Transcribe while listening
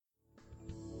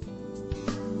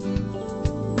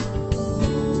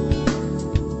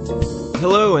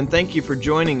Hello, and thank you for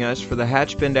joining us for the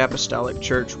Hatchbend Apostolic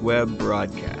Church web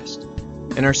broadcast.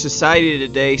 In our society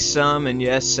today, some, and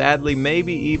yes, sadly,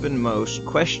 maybe even most,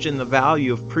 question the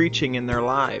value of preaching in their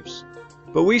lives.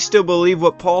 But we still believe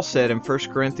what Paul said in 1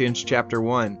 Corinthians chapter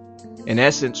 1. In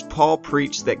essence, Paul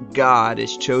preached that God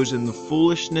has chosen the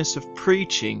foolishness of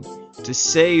preaching to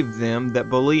save them that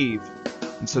believe.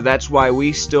 And so that's why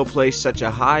we still place such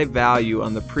a high value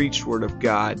on the preached word of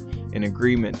God in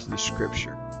agreement to the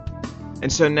Scripture.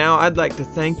 And so now I'd like to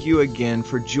thank you again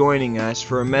for joining us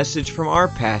for a message from our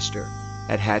pastor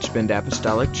at Hatchbend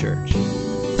Apostolic Church. Amen.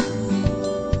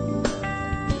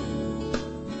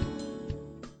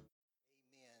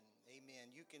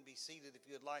 You can be seated if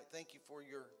you'd like. Thank you for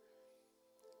your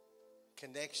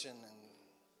connection and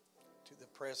to the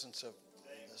presence of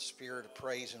the spirit of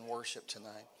praise and worship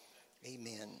tonight.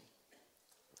 Amen.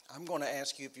 I'm going to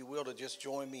ask you, if you will, to just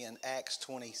join me in Acts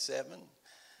 27,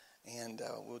 and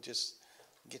we'll just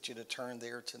get you to turn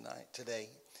there today.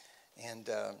 And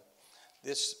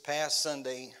this past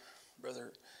Sunday,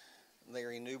 Brother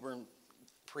Larry Newbern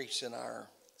preached in our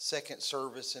second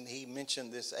service, and he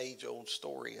mentioned this age-old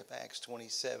story of Acts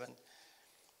 27.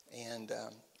 And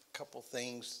a couple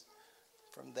things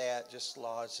from that just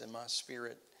lodged in my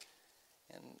spirit.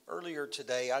 And earlier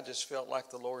today, I just felt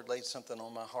like the Lord laid something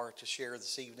on my heart to share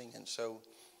this evening, and so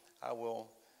I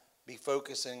will be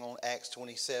focusing on Acts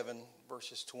 27,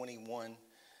 verses 21,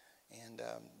 and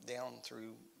down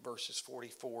through verses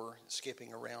 44,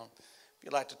 skipping around. If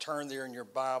you'd like to turn there in your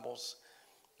Bibles,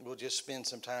 we'll just spend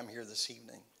some time here this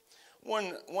evening.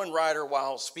 One writer,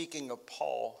 while speaking of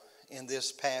Paul in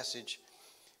this passage,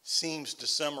 seems to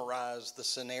summarize the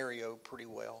scenario pretty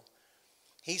well.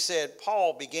 He said,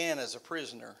 Paul began as a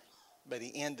prisoner, but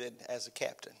he ended as a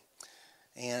captain.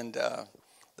 And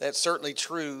that's certainly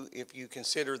true if you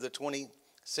consider the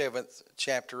 27th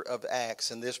chapter of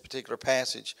Acts in this particular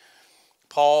passage.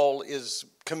 Paul is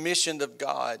commissioned of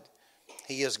God.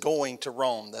 He is going to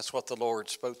Rome. That's what the Lord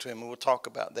spoke to him, and we'll talk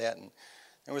about that. And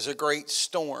there was a great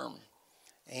storm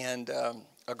and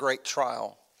a great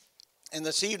trial. And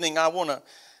this evening, I want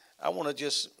to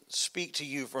just speak to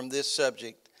you from this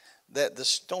subject, that the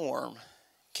storm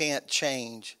can't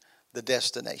change the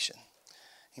destination.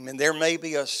 I mean, there may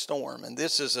be a storm, and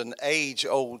this is an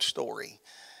age-old story,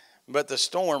 but the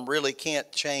storm really can't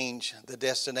change the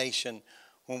destination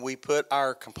when we put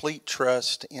our complete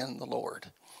trust in the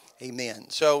Lord. Amen.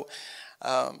 So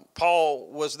Paul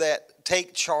was that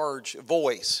take charge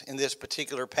voice in this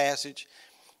particular passage.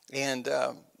 And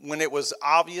when it was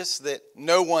obvious that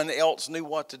no one else knew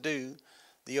what to do,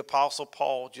 the Apostle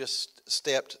Paul just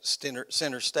stepped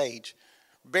center stage,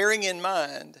 bearing in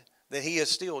mind that he is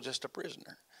still just a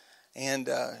prisoner. And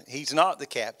he's not the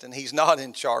captain. He's not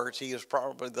in charge. He is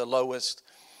probably the lowest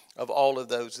of all of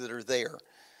those that are there.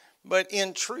 But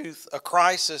in truth, a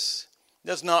crisis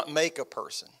does not make a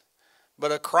person,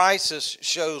 but a crisis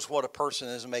shows what a person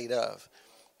is made of.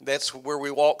 That's where we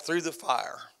walk through the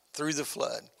fire, through the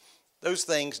flood. Those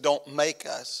things don't make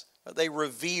us, but they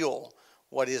reveal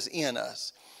what is in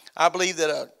us. I believe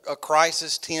that a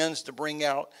crisis tends to bring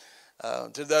out,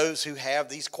 to those who have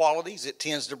these qualities, it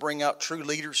tends to bring out true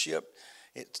leadership.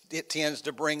 It tends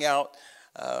to bring out,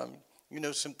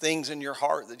 some things in your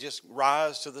heart that just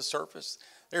rise to the surface.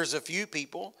 There's a few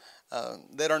people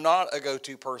that are not a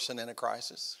go-to person in a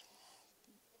crisis.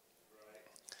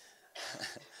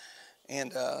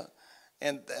 and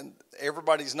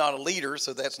everybody's not a leader,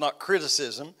 so that's not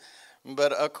criticism.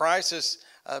 But a crisis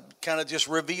kind of just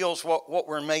reveals what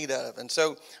we're made of. And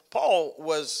so Paul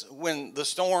was, when the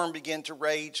storm began to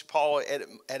rage, Paul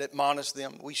had admonished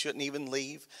them, we shouldn't even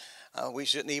leave. We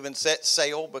shouldn't even set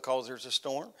sail because there's a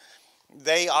storm.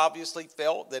 They obviously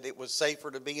felt that it was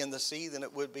safer to be in the sea than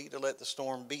it would be to let the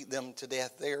storm beat them to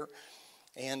death there.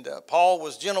 And Paul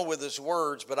was gentle with his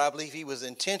words, but I believe he was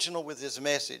intentional with his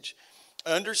message,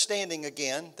 understanding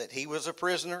again that he was a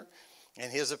prisoner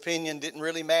and his opinion didn't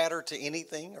really matter to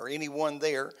anything or anyone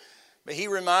there. But he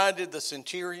reminded the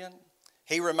centurion,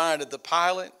 he reminded the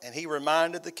pilot, and he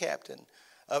reminded the captain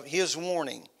of his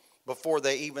warning before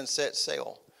they even set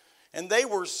sail. And they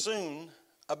were soon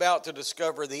about to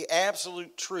discover the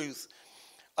absolute truth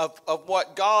of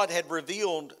what God had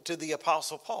revealed to the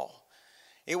Apostle Paul.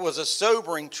 It was a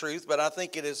sobering truth, but I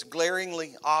think it is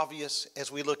glaringly obvious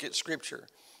as we look at Scripture.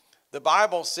 The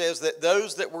Bible says that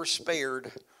those that were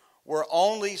spared were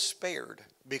only spared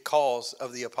because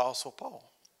of the Apostle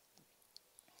Paul.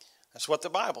 That's what the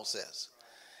Bible says.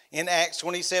 In Acts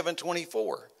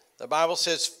 27:24, the Bible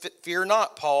says, fear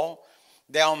not, Paul,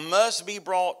 thou must be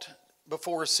brought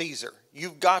before Caesar.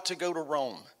 You've got to go to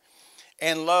Rome.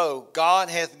 And lo, God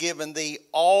hath given thee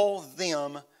all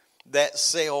them that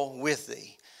sail with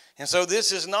thee. And so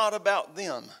this is not about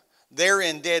them. They're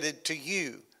indebted to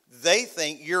you. They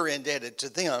think you're indebted to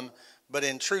them, but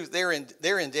in truth, they're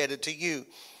indebted to you.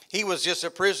 He was just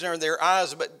a prisoner in their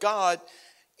eyes, but God,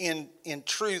 in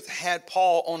truth, had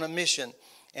Paul on a mission.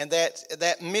 And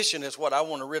that mission is what I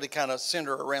want to really kind of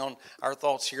center around our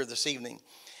thoughts here this evening.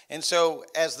 And so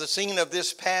as the scene of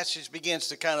this passage begins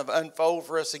to kind of unfold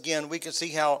for us again, we can see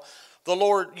how the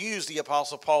Lord used the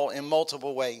Apostle Paul in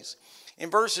multiple ways. In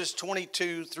verses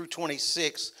 22 through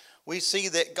 26, we see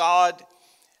that God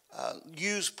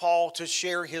used Paul to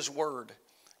share his word.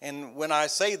 And when I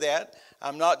say that,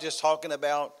 I'm not just talking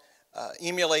about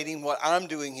emulating what I'm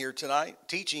doing here tonight,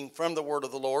 teaching from the word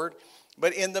of the Lord,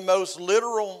 but in the most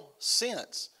literal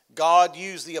sense, God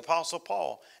used the Apostle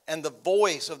Paul and the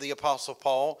voice of the Apostle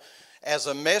Paul as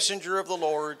a messenger of the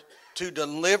Lord to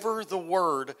deliver the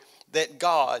word that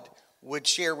God would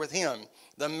share with him.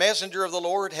 The messenger of the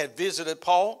Lord had visited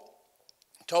Paul,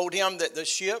 told him that the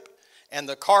ship and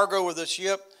the cargo of the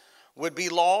ship would be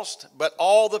lost, but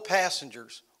all the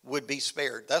passengers would be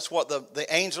spared. That's what the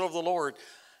angel of the Lord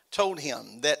told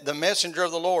him, that the messenger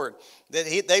of the Lord,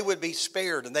 that they would be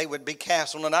spared and they would be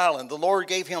cast on an island. The Lord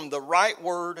gave him the right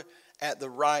word at the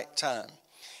right time.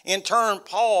 In turn,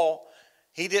 Paul,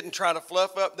 he didn't try to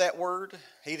fluff up that word.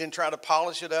 He didn't try to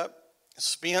polish it up,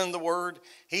 spin the word.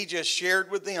 He just shared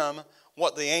with them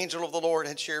what the angel of the Lord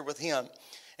had shared with him.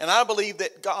 And I believe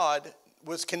that God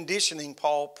was conditioning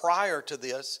Paul prior to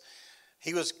this.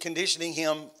 He was conditioning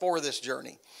him for this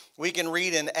journey. We can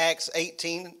read in Acts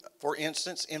 18, for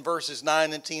instance, in verses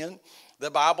 9 and 10. The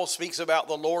Bible speaks about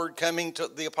the Lord coming to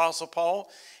the Apostle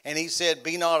Paul, and he said,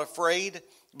 "Be not afraid,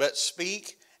 but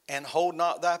speak and hold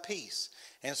not thy peace."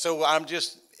 And so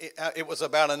it was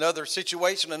about another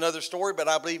situation, another story, but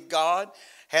I believe God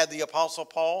had the Apostle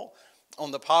Paul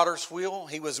on the potter's wheel.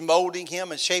 He was molding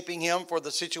him and shaping him for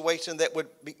the situation that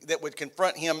would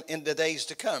confront him in the days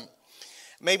to come.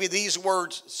 Maybe these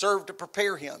words served to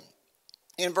prepare him.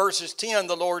 In verses 10,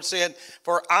 the Lord said,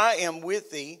 "For I am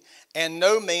with thee, and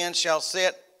no man shall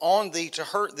set on thee to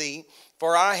hurt thee,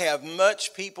 for I have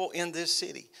much people in this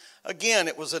city." Again,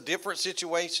 it was a different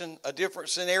situation, a different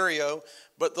scenario,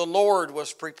 but the Lord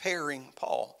was preparing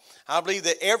Paul. I believe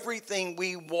that everything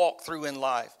we walk through in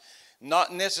life,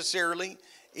 not necessarily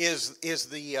is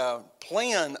the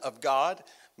plan of God,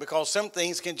 because some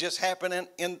things can just happen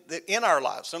in our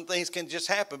lives. Some things can just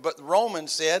happen. But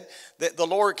Romans said that the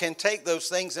Lord can take those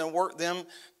things and work them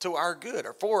to our good,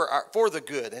 or for the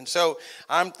good. And so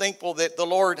I'm thankful that the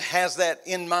Lord has that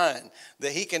in mind,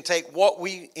 that he can take what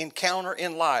we encounter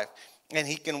in life and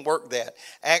he can work that.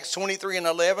 Acts 23 and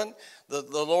 11, the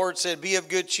Lord said, "Be of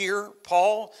good cheer,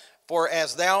 Paul, for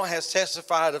as thou hast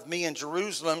testified of me in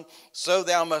Jerusalem, so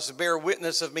thou must bear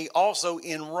witness of me also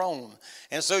in Rome."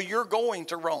 And so you're going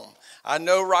to Rome. I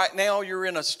know right now you're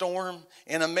in a storm,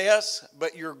 in a mess,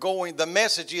 but you're going. The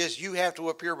message is you have to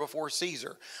appear before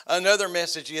Caesar. Another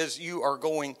message is you are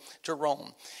going to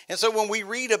Rome. And so when we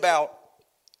read about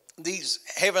these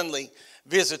heavenly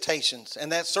visitations,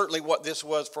 and that's certainly what this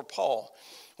was for Paul.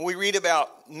 We read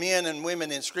about men and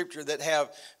women in Scripture that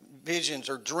have visions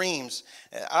or dreams.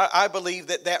 I believe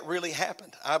that really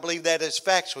happened. I believe that is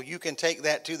factual. You can take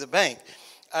that to the bank.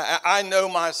 I know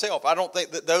myself. I don't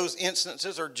think that those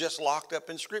instances are just locked up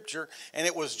in Scripture and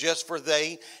it was just for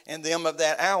they and them of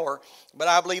that hour. But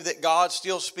I believe that God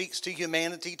still speaks to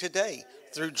humanity today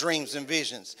through dreams and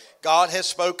visions. God has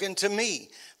spoken to me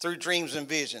through dreams and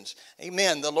visions.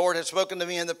 Amen. The Lord has spoken to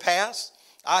me in the past.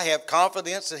 I have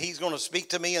confidence that he's going to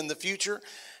speak to me in the future.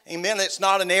 Amen. It's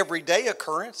not an everyday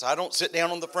occurrence. I don't sit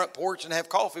down on the front porch and have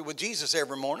coffee with Jesus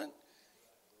every morning.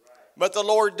 But the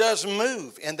Lord does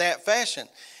move in that fashion.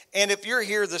 And if you're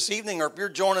here this evening, or if you're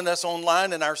joining us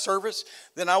online in our service,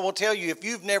 then I will tell you, if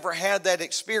you've never had that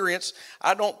experience,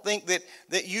 I don't think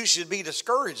that you should be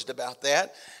discouraged about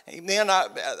that. Amen.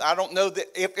 I don't know that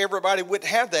if everybody would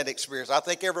have that experience. I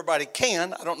think everybody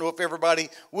can. I don't know if everybody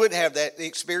would have that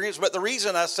experience. But the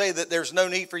reason I say that there's no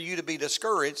need for you to be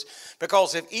discouraged,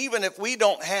 because even if we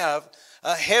don't have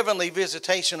a heavenly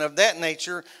visitation of that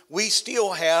nature, we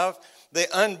still have the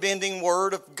unbending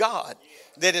word of God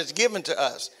that is given to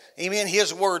us. Amen.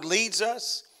 His word leads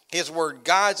us. His word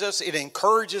guides us. It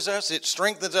encourages us. It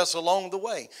strengthens us along the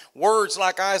way. Words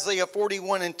like Isaiah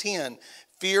 41 and 10.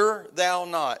 "Fear thou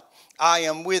not, I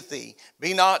am with thee.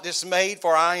 Be not dismayed,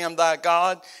 for I am thy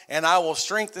God, and I will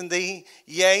strengthen thee.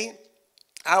 Yea,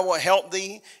 I will help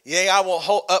thee. Yea, I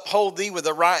will uphold thee with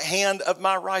the right hand of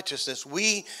my righteousness."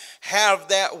 We have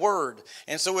that word.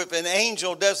 And so if an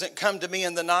angel doesn't come to me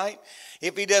in the night,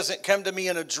 if he doesn't come to me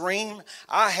in a dream,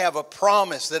 I have a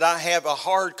promise that I have a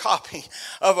hard copy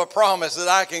of a promise that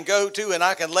I can go to, and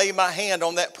I can lay my hand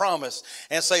on that promise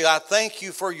and say, I thank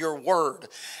you for your word.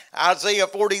 Isaiah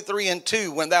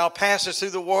 43:2, when thou passest through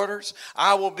the waters,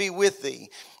 I will be with thee.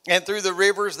 And through the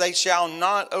rivers they shall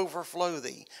not overflow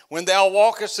thee. When thou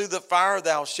walkest through the fire,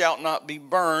 thou shalt not be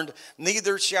burned,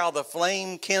 neither shall the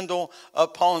flame kindle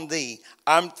upon thee.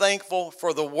 I'm thankful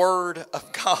for the word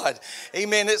of God.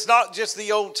 Amen. It's not just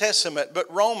the Old Testament,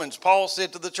 but Romans. Paul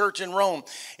said to the church in Rome,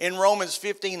 in Romans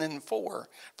 15:4,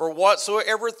 for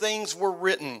whatsoever things were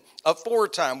written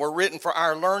aforetime were written for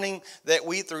our learning, that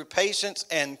we through patience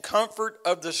and comfort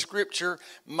of the scripture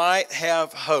might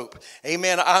have hope.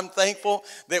 Amen. I'm thankful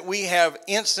that we have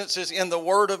instances in the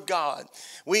word of God.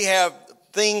 We have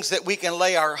things that we can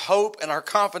lay our hope and our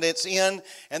confidence in,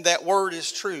 and that word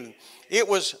is true. It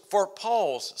was for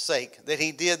Paul's sake that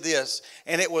he did this,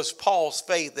 and it was Paul's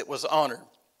faith that was honored.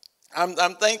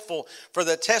 I'm thankful for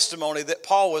the testimony that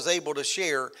Paul was able to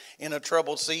share in a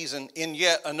troubled season, in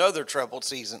yet another troubled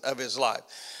season of his life.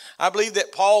 I believe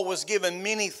that Paul was given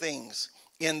many things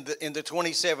in the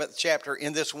 27th chapter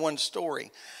in this one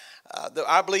story.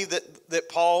 I believe that the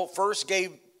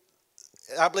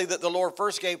Lord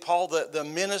first gave Paul the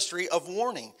ministry of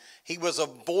warning. He was a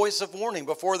voice of warning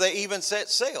before they even set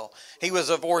sail. He was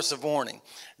a voice of warning.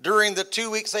 During the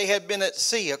 2 weeks they had been at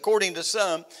sea, according to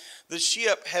some, the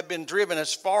ship had been driven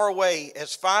as far away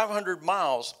as 500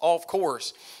 miles off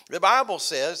course. The Bible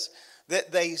says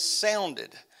that they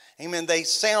sounded. Amen. They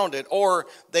sounded, or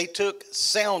they took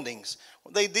soundings.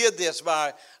 They did this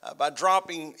by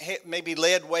dropping maybe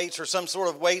lead weights or some sort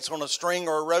of weights on a string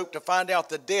or a rope to find out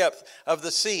the depth of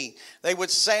the sea. They would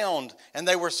sound, and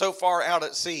they were so far out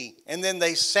at sea. And then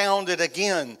they sounded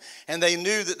again, and they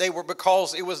knew that they were,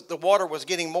 because the water was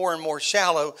getting more and more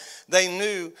shallow, they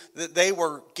knew that they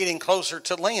were getting closer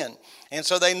to land. And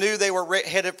so they knew they were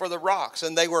headed for the rocks,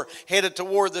 and they were headed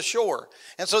toward the shore.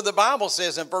 And so the Bible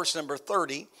says in verse number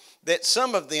 30, that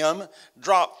some of them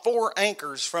dropped 4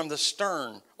 anchors from the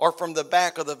stern or from the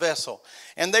back of the vessel.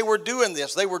 And they were doing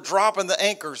this. They were dropping the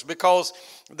anchors because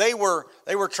they were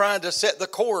trying to set the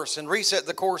course and reset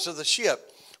the course of the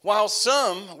ship. While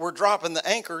some were dropping the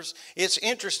anchors, it's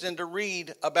interesting to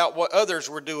read about what others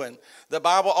were doing. The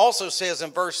Bible also says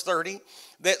in verse 30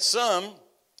 that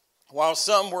while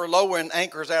some were lowering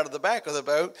anchors out of the back of the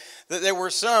boat, that there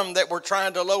were some that were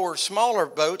trying to lower smaller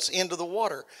boats into the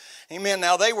water. Amen.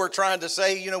 Now they were trying to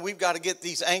say, we've got to get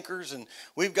these anchors and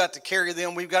we've got to carry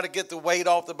them. We've got to get the weight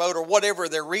off the boat, or whatever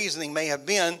their reasoning may have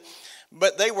been.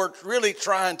 But they were really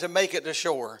trying to make it to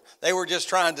shore. They were just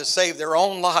trying to save their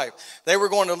own life. They were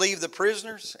going to leave the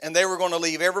prisoners, and they were going to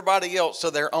leave everybody else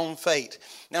to their own fate.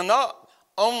 Now, not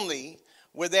only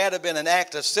would that have been an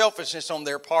act of selfishness on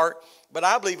their part, but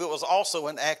I believe it was also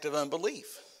an act of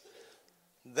unbelief.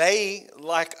 They,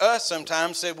 like us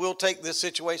sometimes, said, we'll take this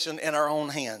situation in our own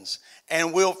hands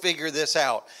and we'll figure this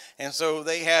out. And so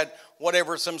they had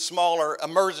some smaller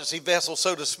emergency vessel,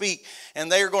 so to speak,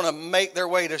 and they are going to make their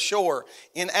way to shore.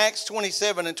 In Acts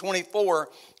 27:24,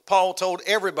 Paul told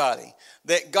everybody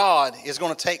that God is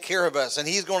going to take care of us, and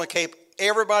he's going to keep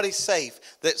everybody safe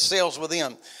that sails with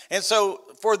him. And so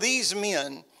for these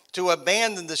men to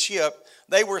abandon the ship,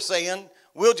 they were saying,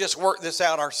 we'll just work this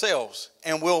out ourselves,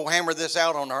 and we'll hammer this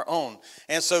out on our own.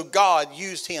 And so God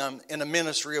used him in a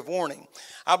ministry of warning.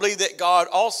 I believe that God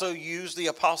also used the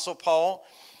Apostle Paul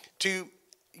to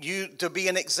be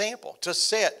an example, to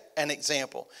set an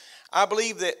example. I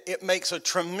believe that it makes a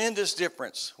tremendous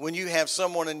difference when you have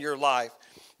someone in your life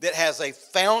that has a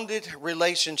founded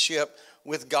relationship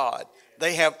with God.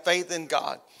 They have faith in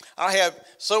God. I have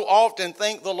so often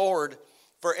thanked the Lord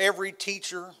for every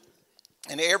teacher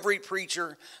and every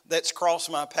preacher that's crossed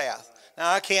my path.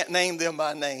 Now, I can't name them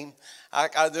by name.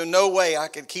 There's no way I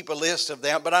could keep a list of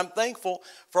them, but I'm thankful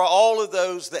for all of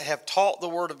those that have taught the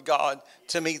Word of God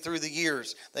to me through the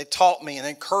years. They taught me and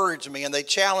encouraged me, and they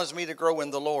challenged me to grow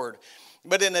in the Lord.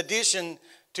 But in addition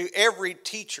to every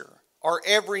teacher or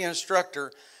every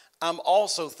instructor, I'm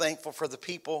also thankful for the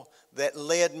people that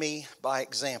led me by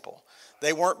example.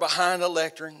 They weren't behind a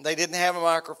lectern. They didn't have a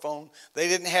microphone. They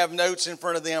didn't have notes in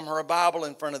front of them or a Bible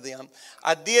in front of them.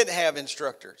 I did have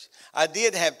instructors. I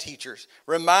did have teachers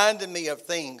reminding me of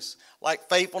things like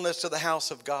faithfulness to the house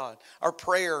of God, or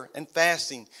prayer and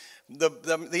fasting,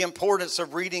 the importance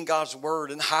of reading God's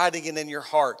word and hiding it in your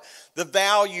heart, the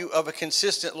value of a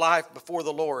consistent life before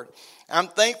the Lord. I'm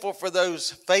thankful for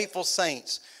those faithful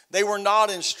saints. They were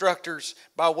not instructors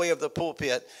by way of the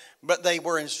pulpit, but they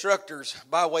were instructors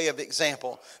by way of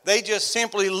example. They just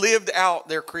simply lived out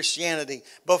their Christianity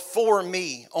before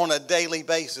me on a daily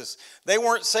basis. They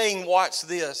weren't saying, watch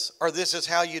this, or this is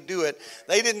how you do it.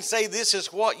 They didn't say, this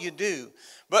is what you do.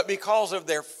 But because of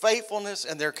their faithfulness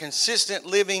and their consistent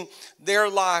living, their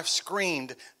life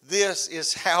screamed, this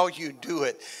is how you do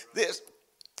it.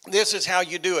 This is how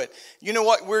you do it. You know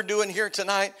what we're doing here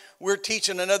tonight? We're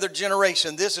teaching another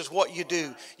generation. This is what you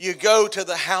do. You go to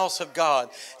the house of God.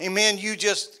 Amen. You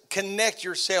just connect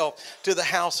yourself to the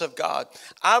house of God.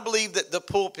 I believe that the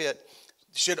pulpit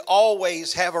should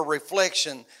always have a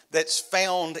reflection that's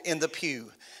found in the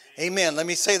pew. Amen. Let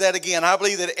me say that again. I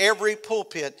believe that every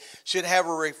pulpit should have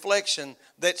a reflection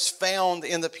that's found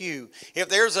in the pew. If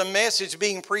there's a message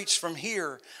being preached from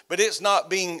here, but it's not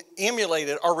being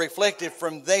emulated or reflected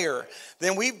from there,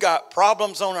 then we've got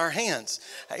problems on our hands.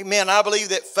 Amen. I believe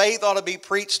that faith ought to be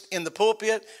preached in the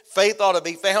pulpit. Faith ought to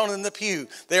be found in the pew.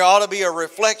 There ought to be a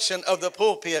reflection of the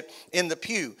pulpit in the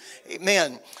pew.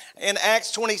 Amen. In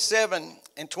Acts 27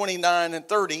 and 29 and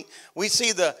 30, we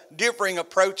see the differing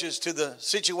approaches to the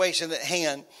situation at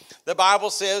hand. The Bible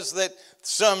says that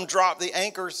some dropped the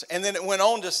anchors, and then it went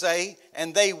on to say,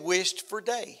 and they wished for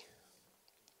day.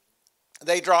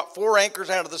 They dropped 4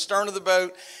 anchors out of the stern of the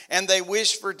boat, and they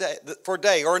wished for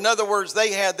day. Or in other words,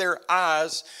 they had their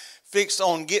eyes fixed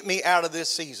on, get me out of this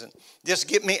season. Just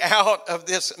get me out of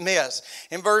this mess.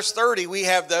 In verse 30, we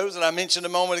have those that I mentioned a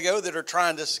moment ago that are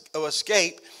trying to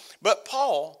escape. But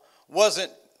Paul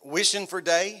wasn't wishing for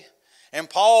day. And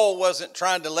Paul wasn't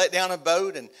trying to let down a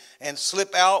boat and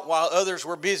slip out while others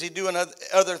were busy doing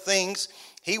other things.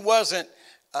 He wasn't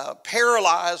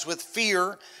paralyzed with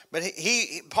fear, but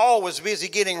Paul was busy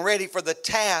getting ready for the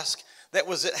task that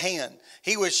was at hand.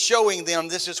 He was showing them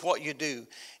this is what you do.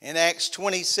 In Acts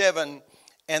 27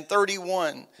 and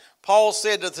 31, Paul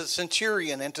said to the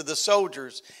centurion and to the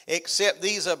soldiers, except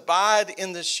these abide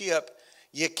in the ship,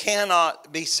 you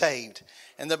cannot be saved.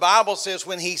 And the Bible says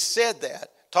when he said that,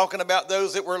 talking about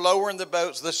those that were lowering the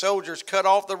boats, the soldiers cut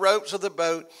off the ropes of the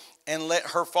boat and let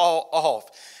her fall off.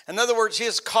 In other words,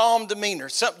 his calm demeanor.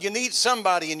 You need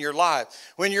somebody in your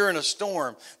life when you're in a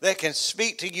storm that can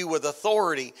speak to you with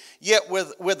authority, yet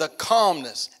with a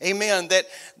calmness. Amen.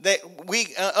 That we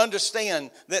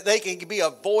understand that they can be a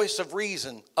voice of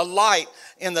reason, a light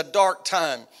in the dark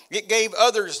time. It gave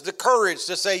others the courage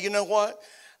to say, you know what?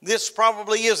 This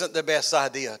probably isn't the best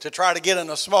idea to try to get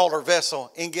in a smaller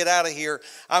vessel and get out of here.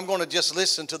 I'm going to just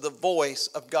listen to the voice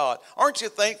of God. Aren't you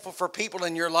thankful for people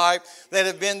in your life that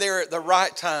have been there at the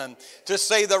right time to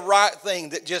say the right thing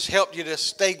that just helped you to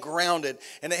stay grounded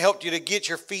and it helped you to get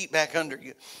your feet back under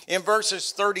you? In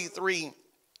verses 33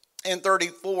 and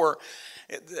 34,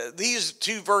 these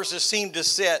 2 verses seem to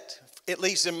set, at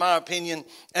least in my opinion,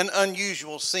 an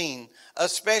unusual scene,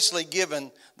 especially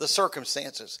given the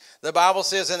circumstances. The Bible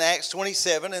says in Acts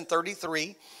 27 and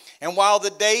 33, and while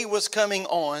the day was coming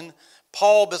on,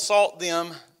 Paul besought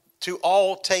them to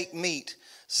all take meat,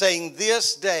 saying,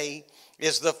 this day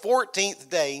is the 14th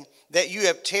day that you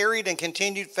have tarried and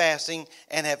continued fasting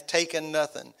and have taken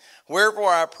nothing.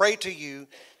 Wherefore I pray to you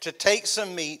to take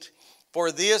some meat,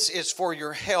 for this is for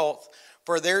your health,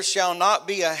 for there shall not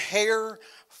be a hair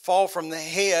fall from the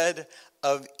head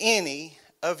of any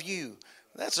of you.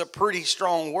 That's a pretty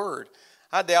strong word.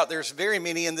 I doubt there's very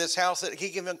many in this house that can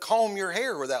even comb your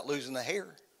hair without losing a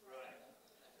hair.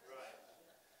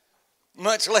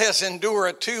 Much less endure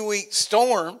a 2-week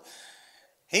storm.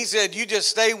 He said, you just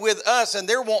stay with us and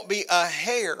there won't be a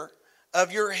hair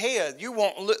of your head. You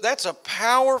won't. That's a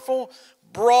powerful,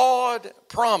 broad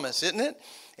promise, isn't it?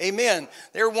 Amen.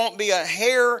 There won't be a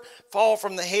hair fall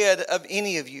from the head of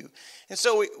any of you. And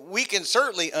so we can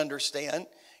certainly understand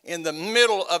in the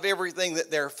middle of everything that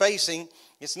they're facing,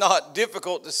 it's not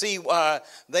difficult to see why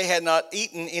they had not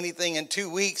eaten anything in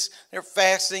 2 weeks. They're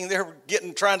fasting. They're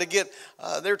trying to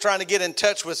get in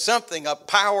touch with something, a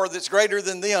power that's greater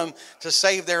than them to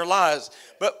save their lives.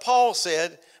 But Paul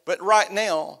said, but right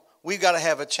now, we've got to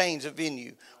have a change of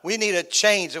venue. We need a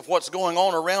change of what's going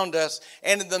on around us.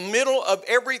 And in the middle of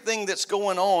everything that's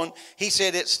going on, he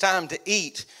said it's time to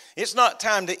eat. It's not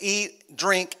time to eat,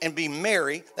 drink, and be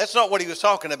merry. That's not what he was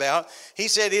talking about. He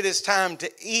said it is time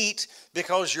to eat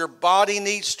because your body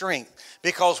needs strength,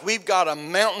 because we've got a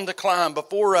mountain to climb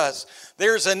before us.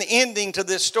 There's an ending to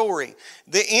this story.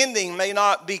 The ending may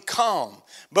not be calm,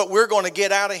 but we're going to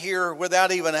get out of here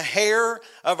without even a hair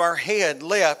of our head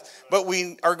left, but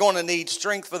we are going to need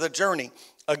strength for the journey.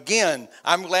 Again,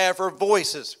 I'm glad for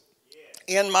voices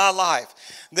in my life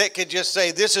that could just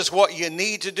say this is what you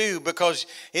need to do, because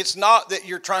it's not that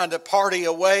you're trying to party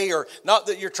away or not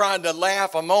that you're trying to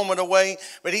laugh a moment away,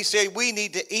 but he said we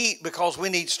need to eat because we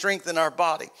need strength in our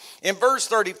body. In verse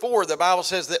 34, the Bible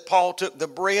says that Paul took the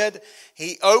bread,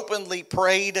 he openly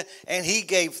prayed, and he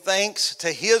gave thanks to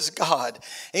his God.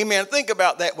 Amen. Think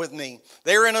about that with me.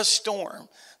 They're in a storm.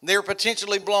 They're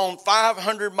potentially blown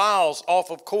 500 miles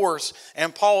off of course,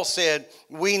 and Paul said,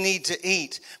 we need to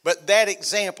eat. But that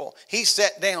example, he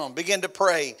sat down, began to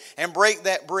pray, and break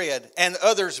that bread, and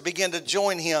others began to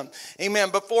join him.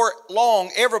 Amen. Before long,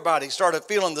 everybody started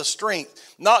feeling the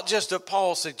strength, not just of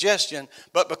Paul's suggestion,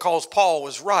 but because Paul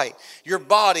was right. Your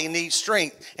body needs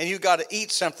strength, and you've got to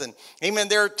eat something. Amen.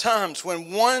 There are times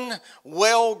when one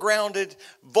well-grounded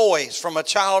voice from a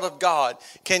child of God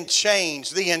can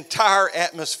change the entire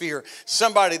atmosphere.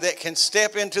 Somebody that can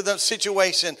step into the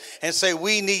situation and say,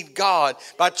 we need God.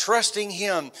 By trusting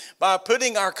him, by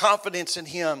putting our confidence in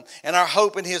him and our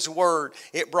hope in his word,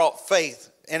 it brought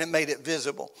faith and it made it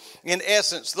visible. In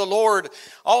essence, the Lord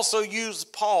also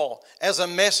used Paul as a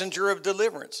messenger of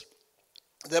deliverance.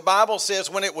 The Bible says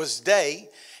when it was day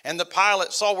and the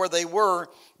pilots saw where they were,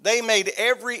 they made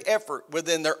every effort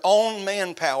within their own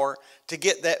manpower to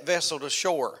get that vessel to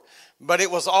shore. But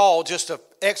it was all just an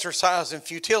exercise in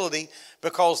futility,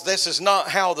 because this is not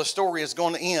how the story is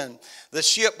going to end. The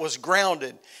ship was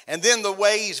grounded, and then the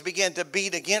waves began to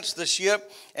beat against the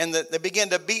ship, and they began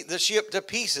to beat the ship to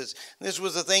pieces. This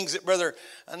was the things that Brother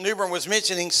Newbern was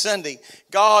mentioning Sunday.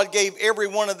 God gave every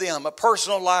one of them a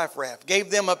personal life raft, gave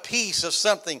them a piece of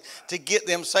something to get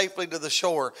them safely to the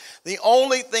shore. The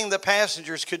only thing the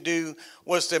passengers could do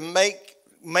was to make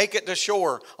it to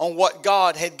shore on what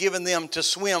God had given them to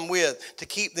swim with, to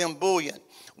keep them buoyant.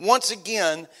 Once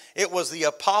again, it was the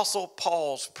Apostle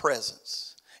Paul's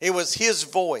presence. It was his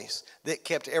voice that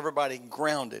kept everybody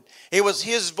grounded. It was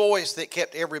his voice that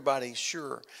kept everybody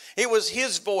sure. It was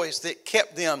his voice that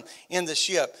kept them in the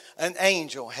ship. An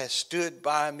angel has stood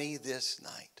by me this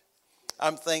night.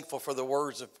 I'm thankful for the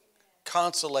words of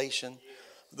consolation,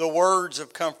 the words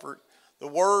of comfort, the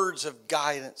words of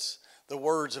guidance, the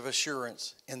words of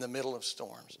assurance in the middle of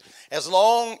storms. As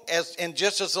long as, and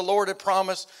just as the Lord had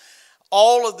promised,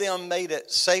 all of them made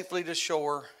it safely to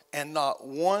shore, and not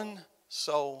one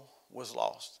soul was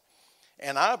lost.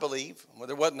 And I believe, well,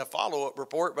 there wasn't a follow-up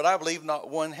report, but I believe not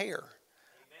one hair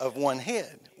of one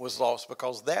head was lost,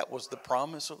 because that was the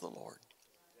promise of the Lord.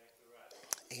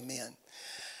 Amen.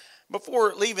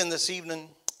 Before leaving this evening,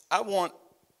 I want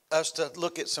us to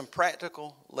look at some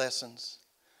practical lessons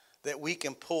that we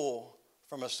can pull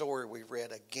from a story we've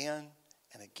read again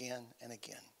and again and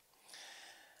again.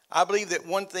 I believe that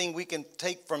one thing we can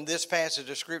take from this passage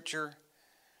of Scripture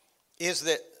is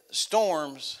that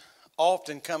storms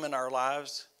often come in our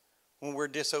lives when we're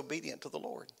disobedient to the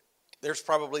Lord. There's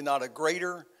probably not a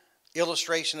greater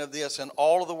illustration of this in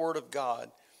all of the Word of God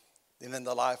than in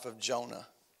the life of Jonah.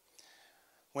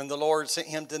 When the Lord sent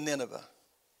him to Nineveh,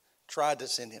 tried to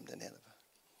send him to Nineveh,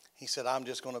 he said, I'm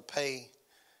just going to pay.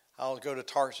 I'll go to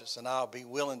Tarshish and I'll be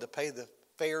willing to pay the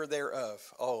fare thereof.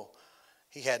 Oh,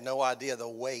 he had no idea the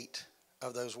weight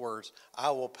of those words.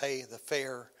 I will pay the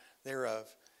fare thereof.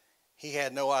 He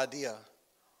had no idea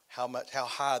how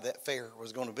high that fare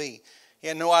was going to be. He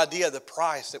had no idea the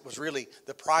price tag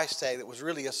that was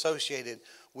really associated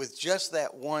with just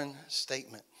that one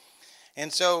statement.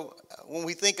 And so when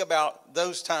we think about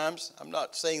those times, I'm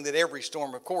not saying that every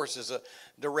storm, of course, is a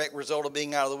direct result of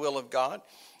being out of the will of God,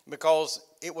 because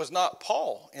it was not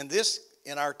Paul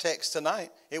in our text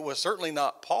tonight. It was certainly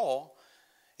not Paul.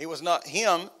 It was not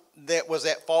him that was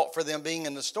at fault for them being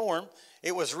in the storm.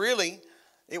 It was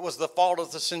the fault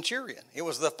of the centurion. It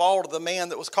was the fault of the man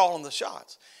that was calling the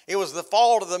shots. It was the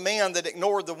fault of the man that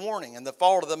ignored the warning, and the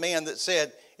fault of the man that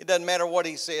said, it doesn't matter what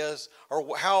he says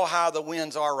or how high the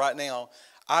winds are right now.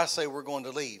 I say we're going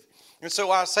to leave. And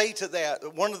so I say to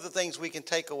that one of the things we can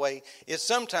take away is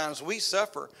sometimes we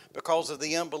suffer because of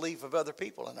the unbelief of other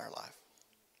people in our life.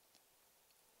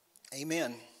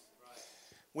 Amen.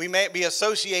 We may be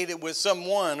associated with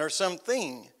someone or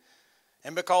something,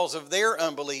 and because of their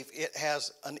unbelief, it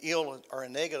has an ill or a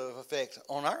negative effect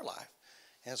on our life.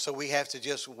 And so we have to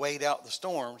just wait out the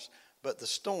storms. But the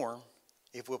storm,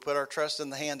 if we'll put our trust in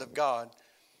the hand of God,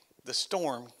 the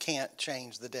storm can't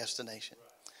change the destination.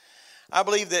 I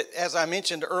believe that, as I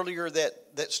mentioned earlier,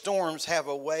 that storms have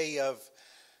a way of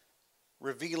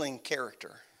revealing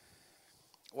character.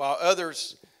 While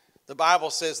others, the Bible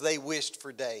says they wished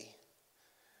for day,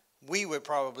 we would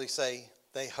probably say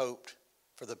they hoped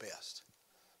for the best.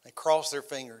 They crossed their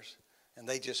fingers and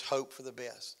they just hoped for the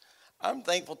best. I'm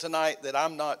thankful tonight that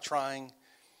I'm not trying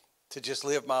to just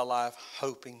live my life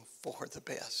hoping for the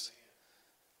best.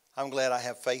 I'm glad I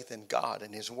have faith in God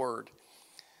and His Word.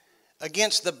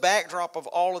 Against the backdrop of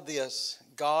all of this,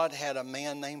 God had a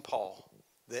man named Paul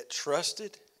that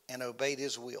trusted and obeyed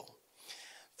His will.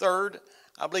 Third,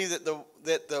 I believe that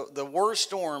the worst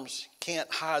storms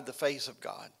can't hide the face of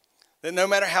God. That no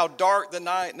matter how dark the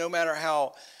night, no matter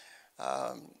how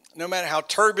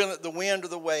turbulent the wind or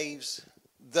the waves,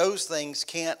 those things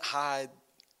can't hide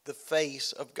the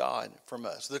face of God from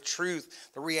us. The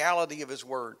truth, the reality of His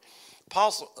Word.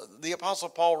 The Apostle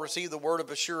Paul received the word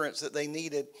of assurance that they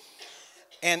needed,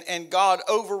 and God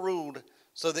overruled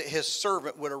so that His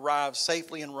servant would arrive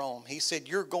safely in Rome. He said,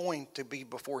 you're going to be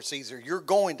before Caesar. You're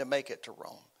going to make it to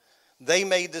Rome. They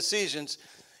made decisions,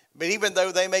 but even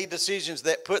though they made decisions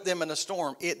that put them in a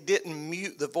storm, it didn't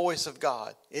mute the voice of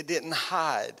God. It didn't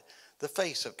hide the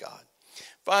face of God.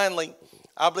 Finally,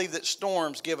 I believe that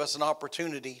storms give us an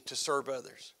opportunity to serve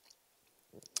others.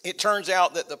 It turns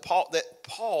out that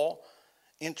Paul,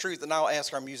 in truth, and I'll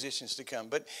ask our musicians to come,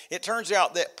 but it turns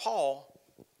out that Paul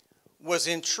was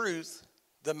in truth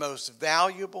the most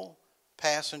valuable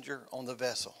passenger on the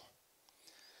vessel.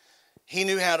 He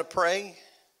knew how to pray.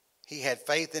 He had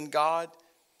faith in God.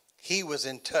 He was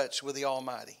in touch with the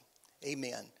Almighty.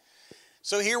 Amen.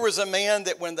 So here was a man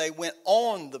that when they went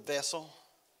on the vessel,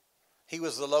 he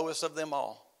was the lowest of them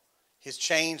all. His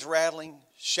chains rattling,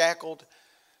 shackled.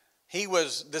 He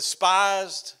was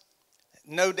despised.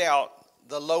 No doubt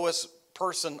the lowest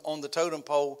person on the totem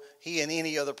pole, he and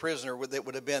any other prisoner that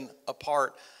would have been a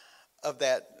part of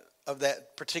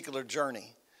that particular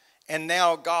journey. And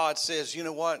now God says, you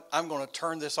know what? I'm going to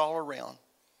turn this all around.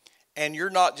 And you're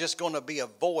not just going to be a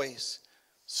voice.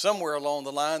 Somewhere along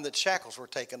the line, the shackles were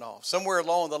taken off. Somewhere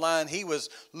along the line, he was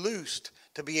loosed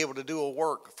to be able to do a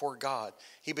work for God.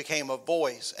 He became a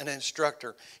voice, an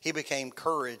instructor. He became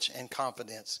courage and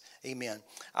confidence. Amen.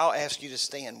 I'll ask you to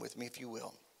stand with me if you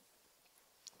will.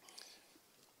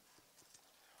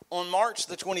 On March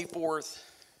the 24th,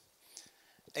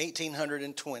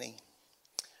 1820,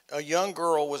 a young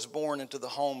girl was born into the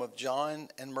home of John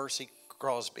and Mercy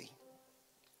Crosby.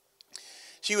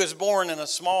 She was born in a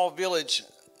small village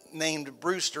named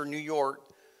Brewster, New York,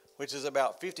 which is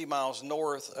about 50 miles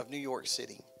north of New York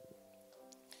City.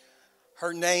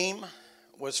 Her name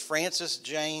was Frances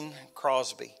Jane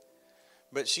Crosby,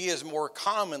 but she is more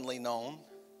commonly known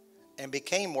and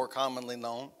became more commonly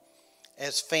known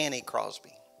as Fanny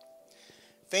Crosby.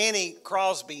 Fanny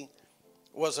Crosby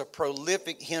was a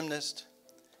prolific hymnist,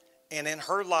 and in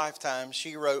her lifetime,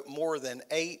 she wrote more than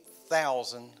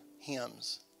 8,000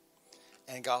 hymns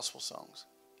and gospel songs.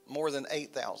 More than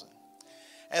 8,000.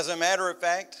 As a matter of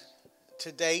fact,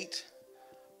 to date,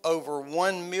 over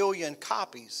 1 million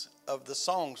copies of the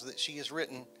songs that she has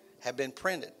written have been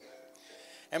printed.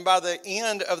 And by the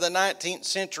end of the 19th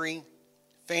century,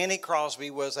 Fanny Crosby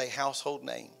was a household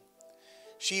name.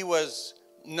 She was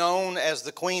known as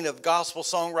the queen of gospel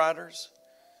songwriters.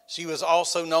 She was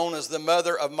also known as the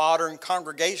mother of modern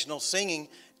congregational singing,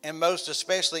 and most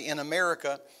especially in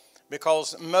America,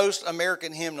 because most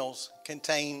American hymnals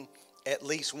contain at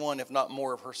least one, if not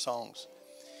more, of her songs.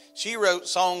 She wrote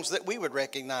songs that we would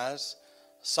recognize,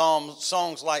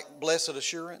 songs like Blessed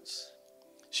Assurance.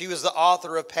 She was the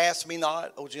author of Pass Me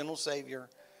Not, O Gentle Savior,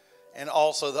 and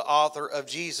also the author of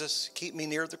Jesus, Keep Me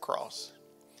Near the Cross.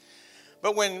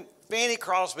 But when Fanny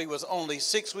Crosby was only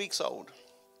 6 weeks old,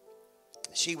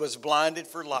 she was blinded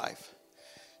for life.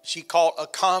 She caught a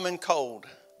common cold,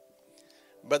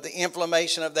 but the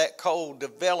inflammation of that cold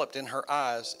developed in her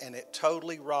eyes, and it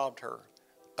totally robbed her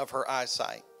of her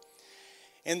eyesight.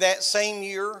 In that same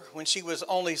year, when she was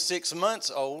only 6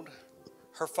 months old,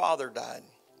 her father died.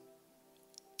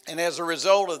 And as a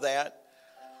result of that,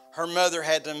 her mother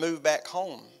had to move back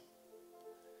home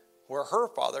where her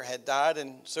father had died,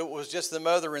 and so it was just the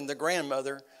mother and the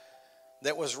grandmother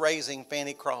that was raising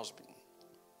Fanny Crosby.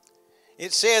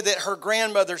 It said that her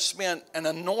grandmother spent an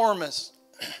enormous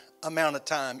amount of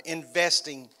time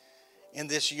investing in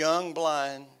this young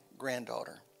blind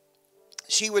granddaughter.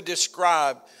 She would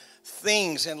describe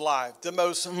things in life, the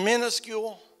most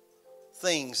minuscule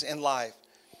things in life.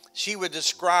 She would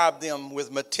describe them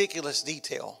with meticulous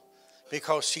detail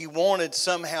because she wanted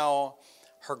somehow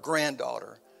her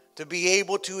granddaughter to be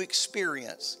able to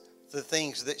experience the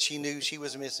things that she knew she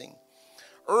was missing.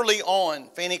 Early on,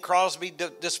 Fanny Crosby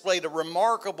displayed a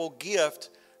remarkable gift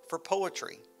for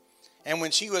poetry. And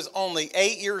when she was only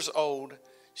 8 years old,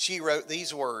 she wrote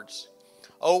these words: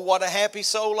 "Oh, what a happy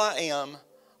soul I am,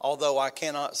 although I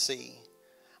cannot see.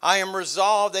 I am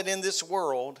resolved that in this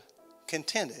world,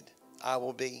 contented I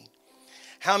will be.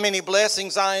 How many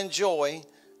blessings I enjoy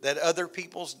that other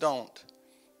people's don't.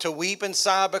 to weep and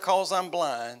sigh because I'm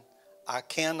blind. I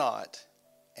cannot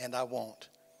and I won't.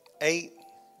 8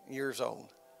 years old.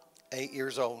 8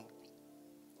 years old.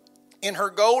 In her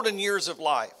golden years of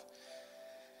life,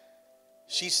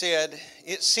 she said,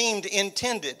 it seemed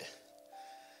intended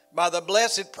by the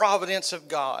blessed providence of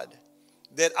God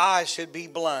that I should be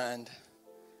blind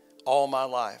all my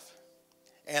life.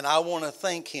 And I want to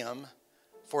thank Him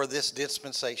for this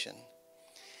dispensation.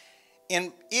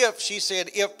 And she said,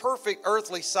 if perfect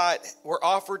earthly sight were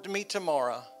offered to me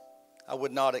tomorrow, I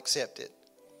would not accept it.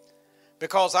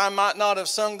 Because I might not have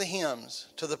sung the hymns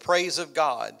to the praise of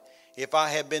God if I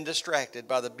had been distracted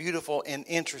by the beautiful and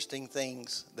interesting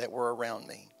things that were around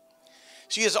me.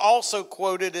 She is also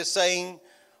quoted as saying,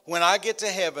 when I get to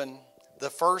heaven, the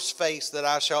first face that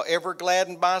I shall ever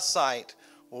gladden by sight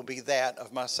will be that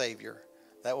of my Savior.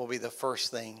 That will be the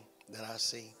first thing that I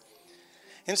see.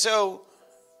 And so,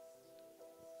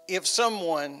 if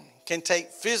someone can take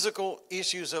physical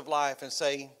issues of life and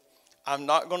say, I'm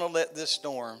not going to let this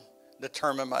storm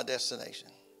determine my destination.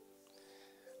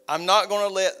 I'm not going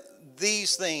to let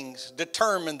these things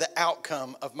determine the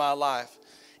outcome of my life.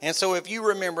 And so if you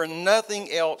remember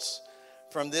nothing else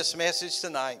from this message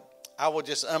tonight, I will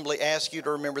just humbly ask you to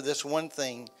remember this one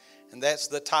thing, and that's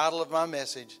the title of my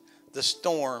message, The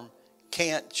Storm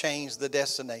Can't Change the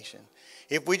Destination.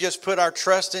 If we just put our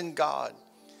trust in God,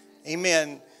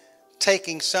 amen,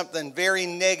 taking something very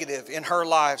negative in her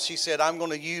life, she said, I'm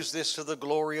going to use this to the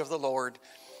glory of the Lord.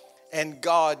 And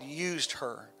God used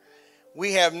her.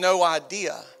 We have no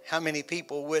idea how many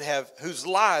people would have, whose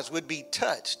lives would be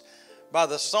touched by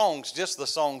the songs, just the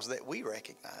songs that we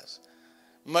recognize.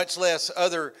 Much less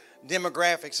other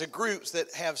demographics or groups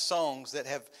that have songs that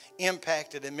have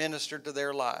impacted and ministered to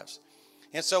their lives.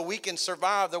 And so we can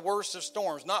survive the worst of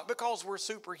storms, not because we're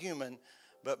superhuman,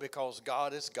 but because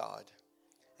God is God.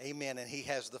 Amen. And He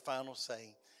has the final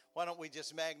say. Why don't we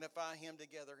just magnify Him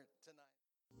together tonight?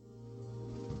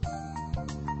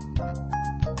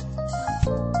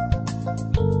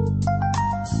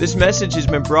 This message has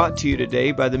been brought to you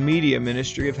today by the media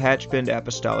ministry of Hatchbend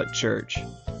Apostolic Church.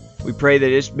 We pray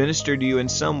that it's ministered to you in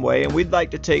some way, and we'd like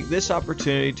to take this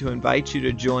opportunity to invite you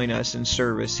to join us in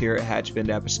service here at Hatchbend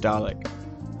Apostolic.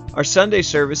 Our Sunday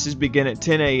services begin at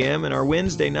 10 a.m. and our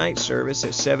Wednesday night service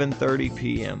at 7:30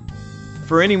 p.m.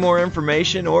 For any more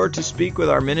information or to speak with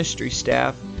our ministry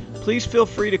staff, please feel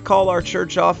free to call our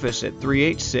church office at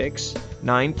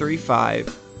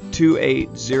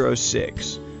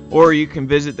 386-935-2806, or you can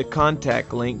visit the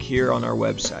contact link here on our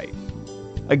website.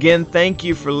 Again, thank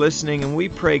you for listening, and we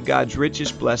pray God's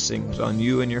richest blessings on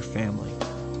you and your family.